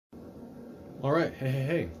All right,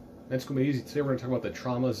 hey. That's going to be easy. Today we're going to talk about the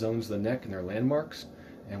trauma zones of the neck and their landmarks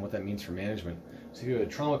and what that means for management. So if you have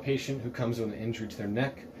a trauma patient who comes with an injury to their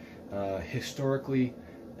neck, historically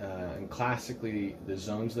and classically the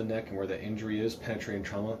zones of the neck and where the injury is, penetrating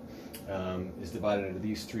trauma, is divided into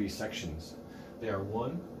these three sections. They are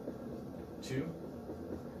 1, 2,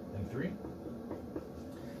 and 3.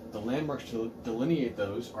 The landmarks to delineate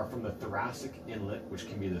those are from the thoracic inlet, which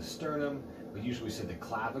can be the sternum, but usually we say the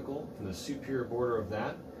clavicle, from the superior border of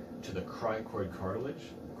that to the cricoid cartilage.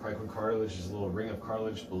 Cricoid cartilage is a little ring of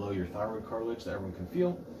cartilage below your thyroid cartilage that everyone can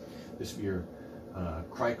feel. This would be your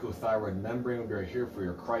cricothyroid membrane, would be right here for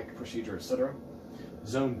your cric procedure, etc.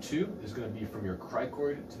 Zone 2 is going to be from your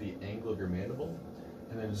cricoid to the angle of your mandible.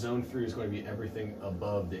 And then zone 3 is going to be everything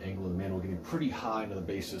above the angle of the mandible, getting pretty high into the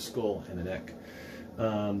base of the skull and the neck.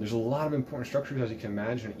 There's a lot of important structures, as you can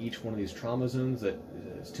imagine, in each one of these trauma zones that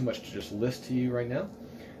it's too much to just list to you right now.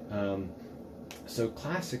 So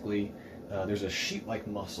classically, there's a sheet-like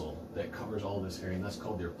muscle that covers all this area, and that's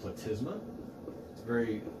called your platysma. It's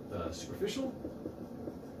very superficial,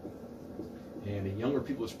 and in younger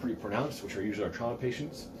people it's pretty pronounced, which are usually our trauma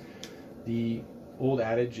patients. The old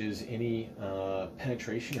adage is any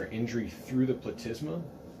penetration or injury through the platysma,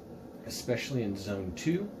 especially in zone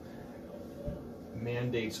 2,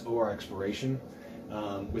 mandates OR exploration.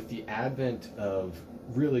 With the advent of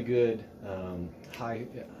really good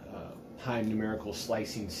high numerical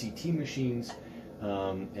slicing CT machines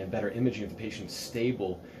and better imaging of the patient's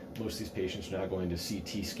stable, most of these patients are now going to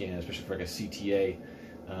CT scan, especially for like a CTA,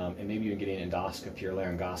 and maybe even getting an endoscopy or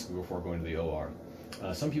laryngoscopy before going to the OR.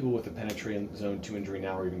 Some people with the penetrating zone 2 injury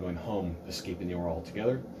now are even going home, escaping the OR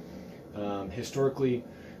altogether. Historically,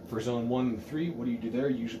 for zone 1 and 3, what do you do there?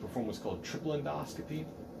 You usually perform what's called triple endoscopy,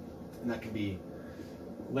 and that can be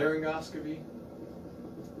laryngoscopy,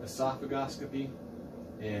 esophagoscopy,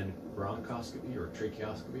 and bronchoscopy or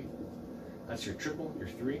tracheoscopy. That's your triple, your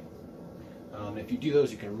 3. If you do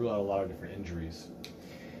those, you can rule out a lot of different injuries.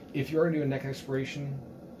 If you are doing neck exploration,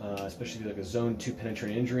 especially like a zone 2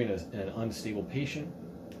 penetrating injury in an unstable patient,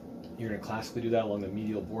 you're going to classically do that along the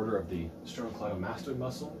medial border of the sternocleidomastoid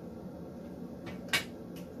muscle.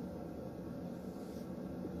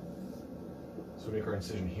 So we make our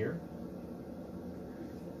incision here,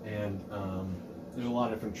 and there's a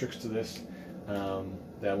lot of different tricks to this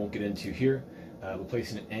that I won't get into here.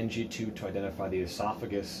 Placing an NG tube to identify the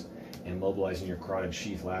esophagus and mobilizing your carotid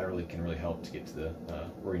sheath laterally can really help to get to the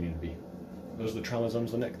where you need to be. Those are the trauma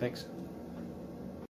zones of the neck. Thanks.